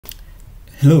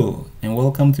Hello and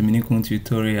welcome to Minikun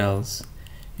Tutorials.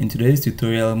 In today's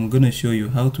tutorial, I'm going to show you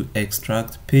how to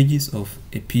extract pages of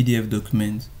a PDF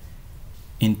document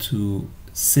into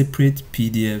separate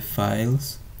PDF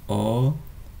files or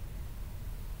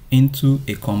into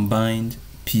a combined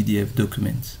PDF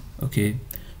document. Okay,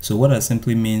 so what I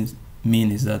simply mean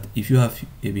is that if you have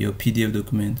your PDF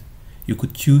document, you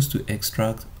could choose to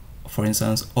extract, for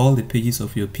instance, all the pages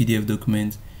of your PDF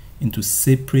document into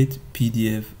separate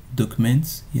PDF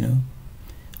documents,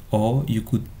 or you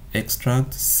could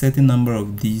extract certain number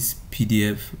of these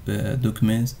PDF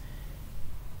documents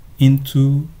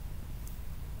into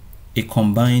a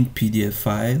combined PDF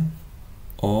file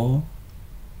or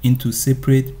into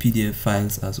separate PDF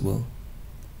files as well.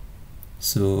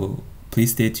 So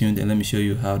please stay tuned and let me show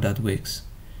you how that works.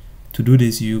 To do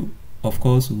this, you of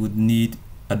course would need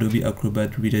Adobe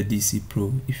Acrobat Reader DC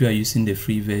Pro. If you are using the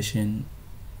free version,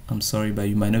 I'm sorry, but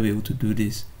you might not be able to do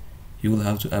this. You will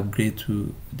have to upgrade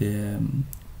to the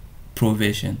Pro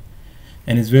version,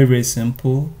 and it's very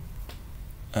simple.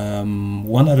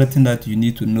 One other thing that you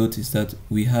need to note is that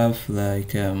we have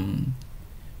like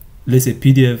let's say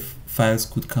PDF files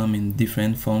could come in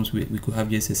different forms. We could have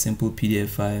just a simple PDF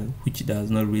file which does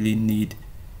not really need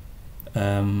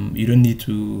you don't need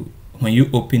to, when you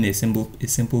open a simple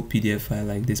PDF file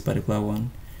like this particular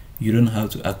one, you don't have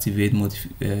to activate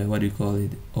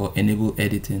or enable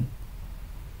editing,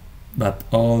 but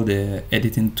all the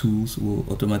editing tools will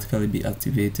automatically be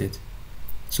activated.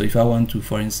 So if I want to,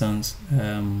 for instance,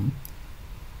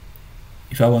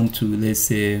 if I want to, let's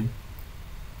say,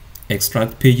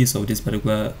 extract pages of this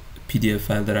particular PDF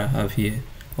file that I have here,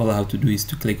 all I have to do is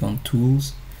to click on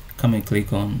Tools, come and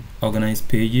click on Organize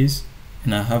Pages,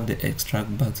 and I have the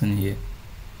Extract button here.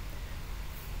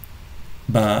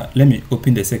 But let me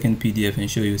open the second PDF and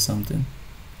show you something.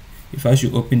 If I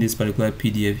should open this particular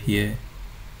PDF here,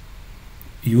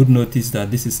 you would notice that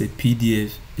this is a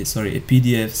PDF/A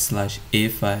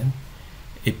file.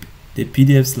 The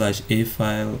PDF/A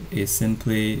file is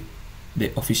simply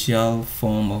the official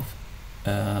form of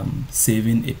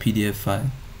saving a PDF file.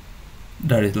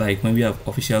 That is like when we have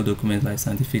official documents like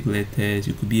scientific letters,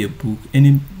 it could be a book,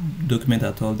 any document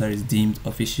at all that is deemed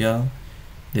official.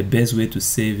 The best way to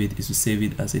save it is to save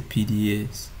it as a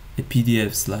PDF/A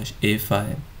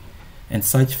file. And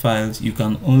such files, you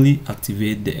can only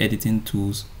activate the editing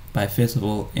tools by first of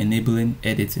all enabling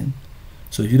editing.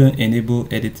 So if you don't enable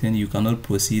editing, you cannot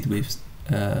proceed with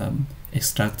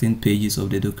extracting pages of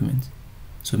the document.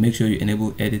 So make sure you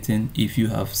enable editing if you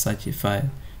have such a file,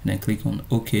 and then click on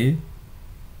OK.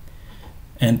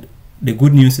 And the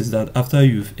good news is that after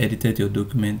you've edited your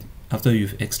document, after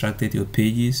you've extracted your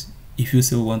pages, if you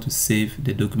still want to save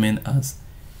the document as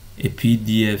a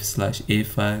PDF/A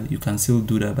file, you can still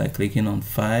do that by clicking on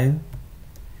File,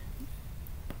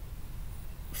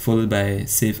 followed by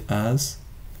Save As.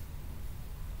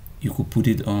 You could put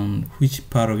it on which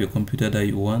part of your computer that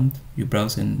you want. You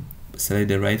browse and select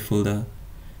the right folder,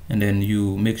 and then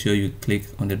you make sure you click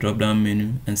on the drop down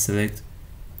menu and select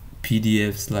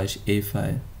PDF/A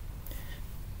file.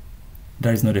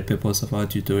 That is not the purpose of our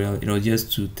tutorial. It was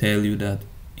just to tell you that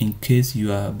in case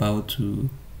you are about to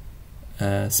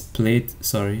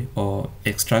or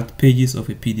extract pages of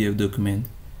a PDF document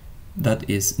that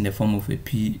is in the form of a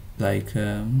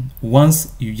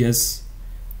once you just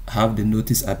have the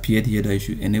notice appeared here that you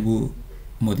should enable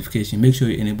modification, make sure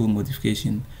you enable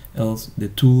modification, else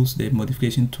the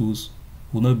modification tools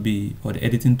will not be, or the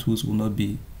editing tools will not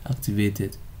be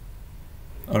activated.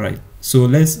 Alright, so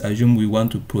let's assume we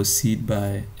want to proceed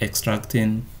by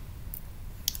extracting,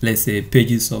 let's say,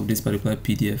 pages of this particular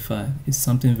PDF file. It's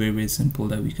something very simple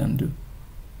that we can do.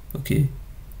 Okay,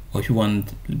 or if you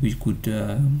want, we could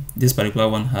this particular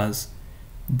one has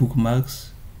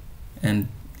bookmarks, and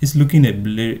it's looking a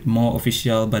bit more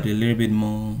official but a little bit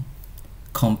more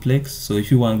complex. So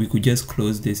if you want, we could just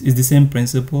close this. It's the same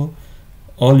principle.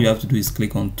 All you have to do is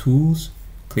click on Tools,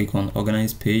 click on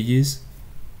Organize Pages,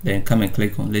 then come and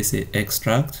click on, let's say,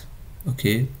 Extract.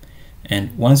 Okay,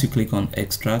 and once you click on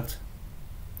Extract,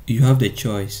 you have the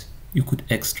choice. You could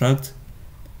extract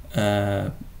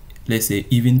let's say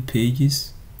even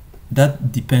pages.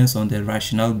 That depends on the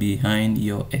rationale behind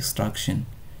your extraction.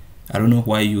 I don't know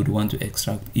why you would want to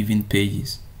extract even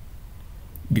pages.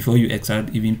 Before you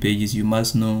extract even pages, you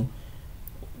must know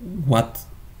what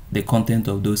the content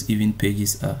of those even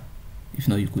pages are. If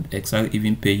not, you could extract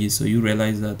even pages, so you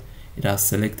realize that it has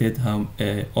selected how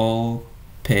all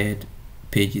paired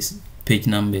pages, page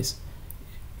numbers,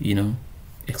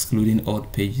 excluding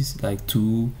odd pages like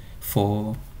 2,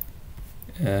 4,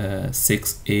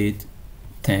 6, 8,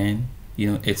 10,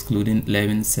 excluding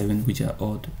 11, 7, which are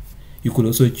odd. You could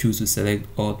also choose to select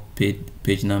all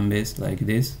page numbers like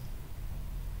this.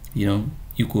 You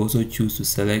could also choose to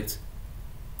select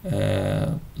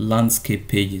landscape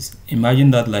pages.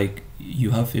 Imagine that like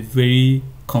you have a very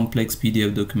complex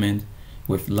PDF document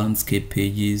with landscape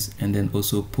pages and then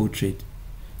also portrait.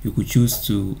 You could choose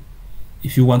to,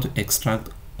 if you want to extract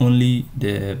only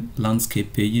the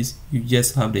landscape pages, you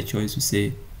just have the choice to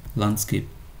say landscape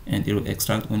and it will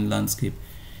extract only landscape.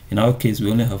 In our case, we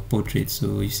only have portrait,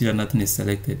 so you see that nothing is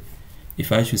selected.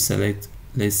 If I should select,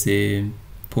 let's say,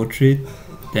 portrait,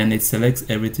 then it selects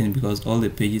everything because all the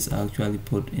pages are actually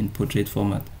put in portrait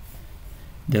format.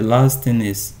 The last thing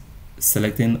is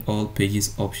selecting all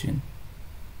pages option.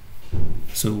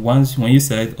 So when you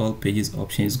select all pages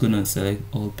option, it's going to select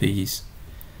all pages.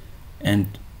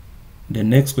 And the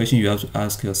next question you have to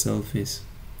ask yourself is,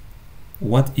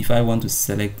 what if I want to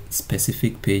select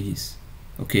specific pages?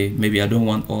 Okay, maybe I don't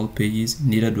want all pages,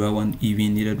 neither do I want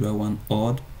even, neither do I want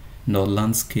odd, nor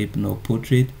landscape, nor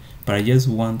portrait, but I just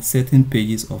want certain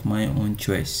pages of my own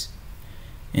choice.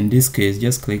 In this case,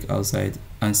 just click outside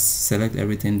and select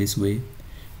everything this way,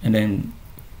 and then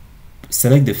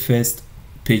select the first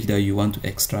page that you want to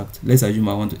extract. Let's assume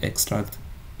I want to extract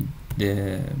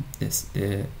the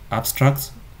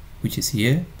abstract, which is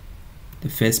here, the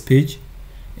first page,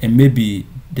 and maybe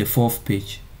the fourth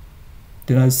page.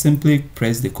 Then I simply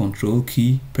press the control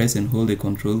key, press and hold the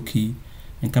control key,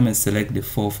 and come and select the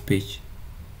fourth page.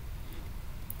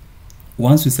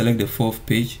 Once you select the fourth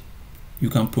page, you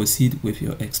can proceed with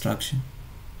your extraction.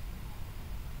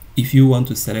 If you want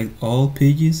to select all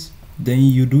pages, then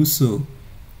you do so.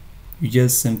 You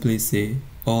just simply say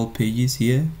all pages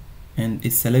here, and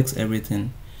it selects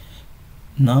everything.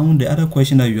 Now the other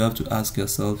question that you have to ask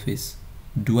yourself is,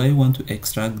 do I want to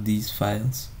extract these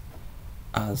files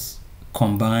as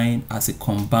a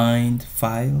combined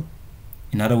file?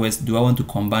 In other words, do I want to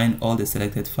combine all the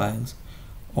selected files,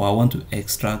 or I want to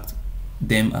extract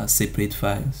them as separate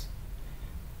files?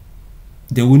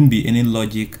 There wouldn't be any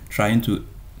logic trying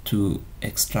to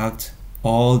extract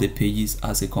all the pages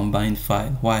as a combined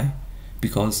file. Why?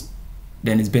 Because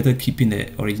then it's better keeping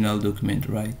the original document,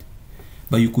 right?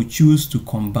 But you could choose to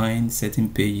combine certain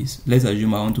pages. Let's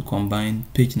assume I want to combine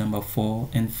page number 4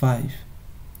 and 5,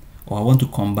 or I want to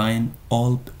combine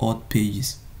all odd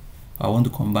pages, I want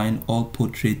to combine all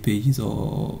portrait pages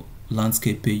or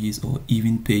landscape pages or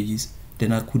even pages.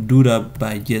 Then I could do that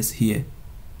by just here.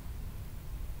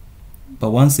 But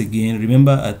once again,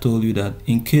 remember I told you that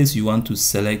in case you want to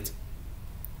select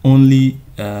only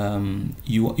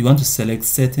you want to select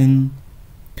certain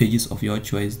pages of your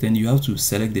choice, then you have to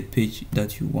select the page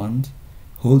that you want,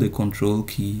 hold the control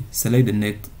key, select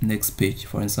the next page.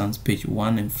 For instance, page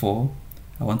 1 and 4,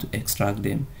 I want to extract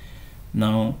them.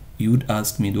 Now you would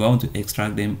ask me, do I want to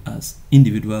extract them as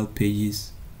individual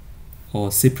pages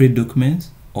or separate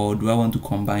documents, or do I want to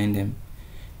combine them?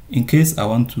 In case I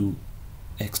want to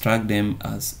extract them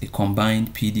as a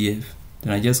combined PDF,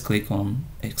 then I just click on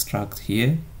extract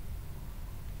here,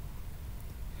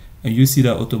 and you see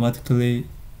that automatically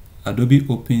Adobe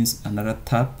opens another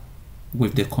tab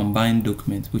with the combined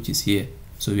document, which is here.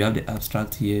 So you have the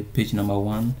abstract here, page number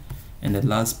 1, and the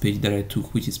last page that I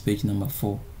took, which is page number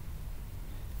 4.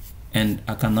 And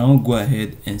I can now go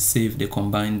ahead and save the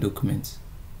combined documents.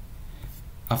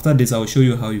 After this, I will show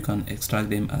you how you can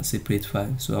extract them as separate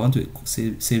files. So I want to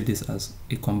save this as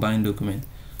a combined document.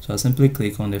 So I simply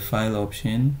click on the file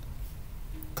option,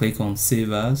 click on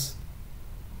save as,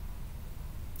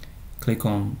 click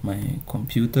on my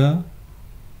computer,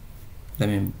 let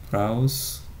me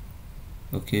browse.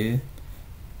 Okay,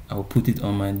 I'll put it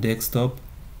on my desktop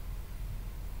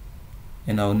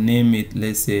and I'll name it,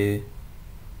 let's say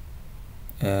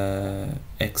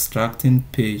extracting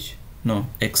page, no,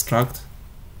 extract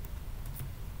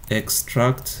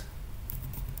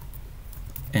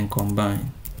and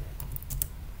combine.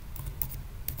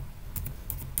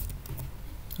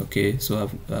 Okay, so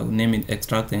I'll name it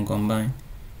extract and combine.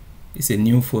 It's a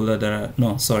new folder that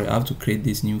I have to create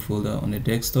this new folder on the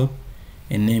desktop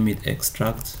and name it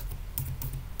extract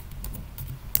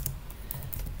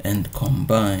and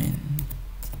combine.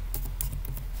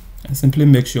 And simply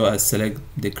make sure I select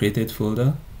the created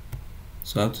folder.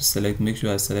 So I have to make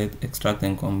sure I select extract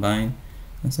and combine,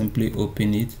 and simply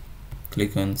open it,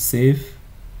 click on save,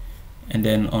 and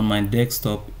then on my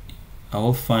desktop I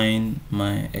will find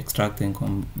my extract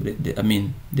and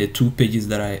the 2 pages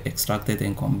that I extracted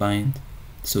and combined.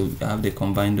 So I have the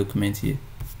combined document here,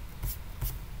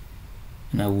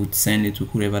 and I would send it to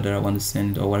whoever that I want to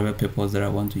send or whatever purpose that I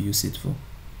want to use it for.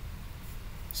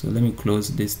 So let me close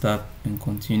this tab and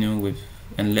continue with,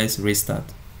 and let's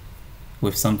restart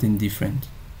with something different.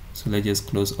 So let's just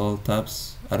close all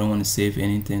tabs. I don't want to save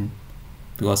anything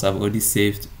because I've already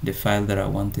saved the file that I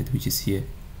wanted, which is here.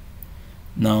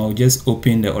 Now just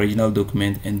open the original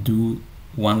document and do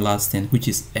one last thing, which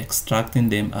is extracting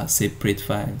them as separate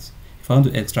files. If I want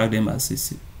to extract them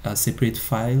as separate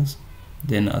files,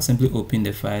 then I'll simply open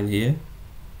the file here.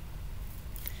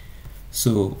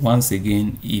 So once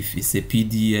again, if it's a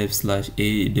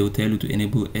PDF/A, they will tell you to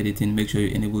enable editing. Make sure you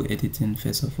enable editing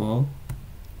first of all.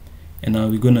 And now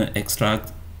we're gonna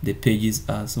extract the pages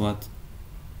as what?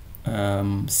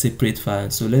 Separate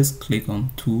files. So let's click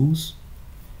on Tools,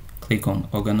 click on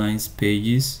Organize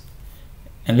Pages,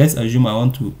 and let's assume I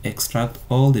want to extract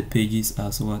all the pages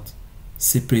as what?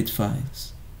 Separate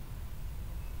files.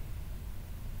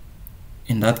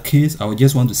 In that case, I would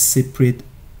just want to separate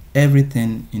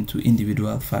everything into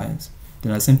individual files.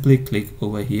 Then I simply click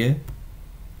over here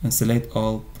and select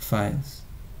all files.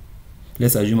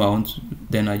 Let's assume I want to,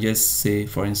 then I just say,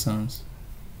 for instance,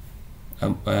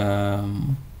 click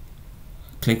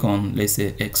on, let's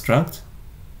say, extract.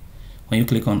 When you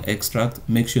click on extract,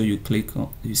 make sure you click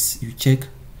on, you check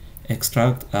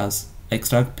extract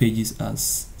pages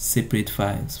as separate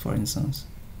files, for instance,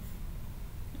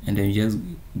 and then you just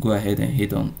go ahead and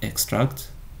hit on extract.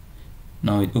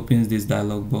 Now it opens this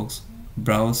dialog box.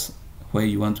 Browse where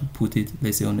you want to put it,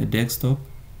 let's say on the desktop,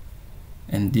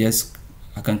 and yes,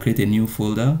 I can create a new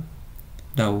folder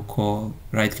that will call,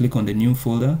 right click on the new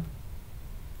folder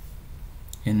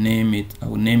and name it. I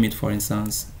will name it, for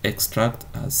instance, extract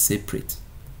as separate.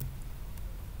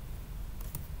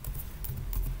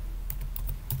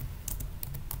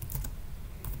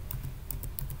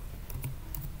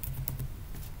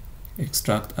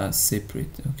 Extract as separate.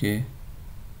 Okay,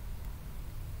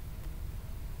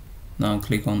 now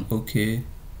click on OK,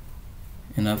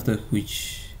 and after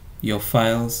which your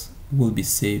files will be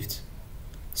saved.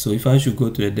 So if I should go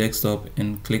to the desktop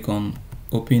and click on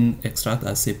open extract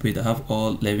as separate, I have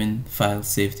all 11 files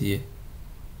saved here.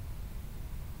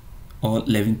 All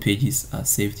 11 pages are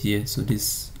saved here. So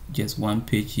this just one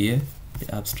page here,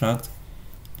 the abstract.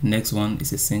 The next one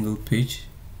is a single page.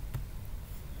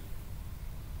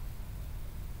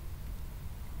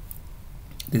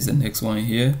 This is the next one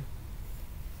here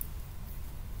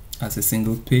as a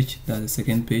single page. That's the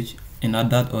second page, and at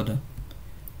that order.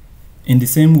 In the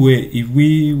same way, if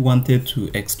we wanted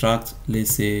to extract,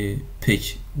 let's say,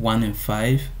 page 1 and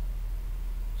 5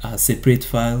 as separate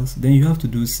files, then you have to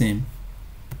do the same.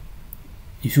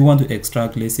 If you want to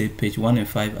extract, let's say, page 1 and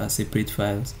 5 as separate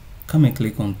files, come and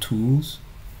click on Tools,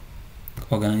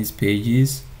 Organize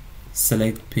Pages,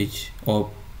 select page, or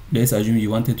let's assume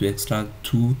you wanted to extract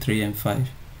 2, 3, and 5.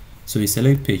 So you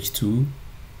select page 2,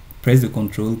 press the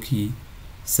Control key,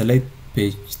 select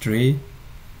page 3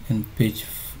 and page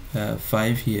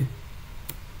 5 here.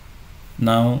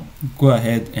 Now go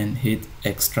ahead and hit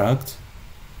extract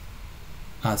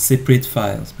as separate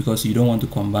files, because you don't want to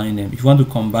combine them. If you want to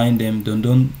combine them,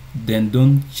 then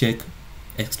don't check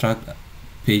extract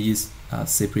pages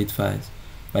as separate files.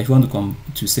 But if you want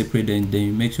to separate them, then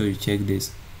you make sure you check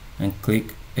this and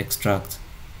click extract,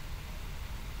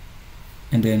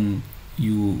 and then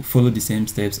you follow the same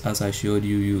steps as I showed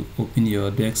you. You open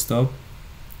your desktop,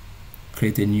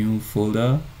 create a new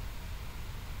folder,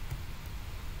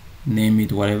 name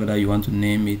it whatever that you want to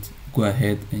name it, go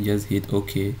ahead and just hit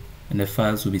OK, and the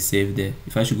files will be saved there.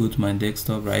 If I should go to my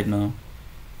desktop right now,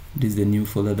 this is the new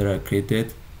folder that I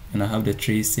created, and I have the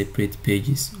 3 separate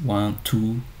pages, 1,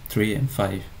 2, 3, and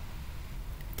 5.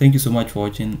 Thank you so much for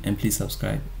watching, and please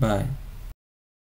subscribe. Bye.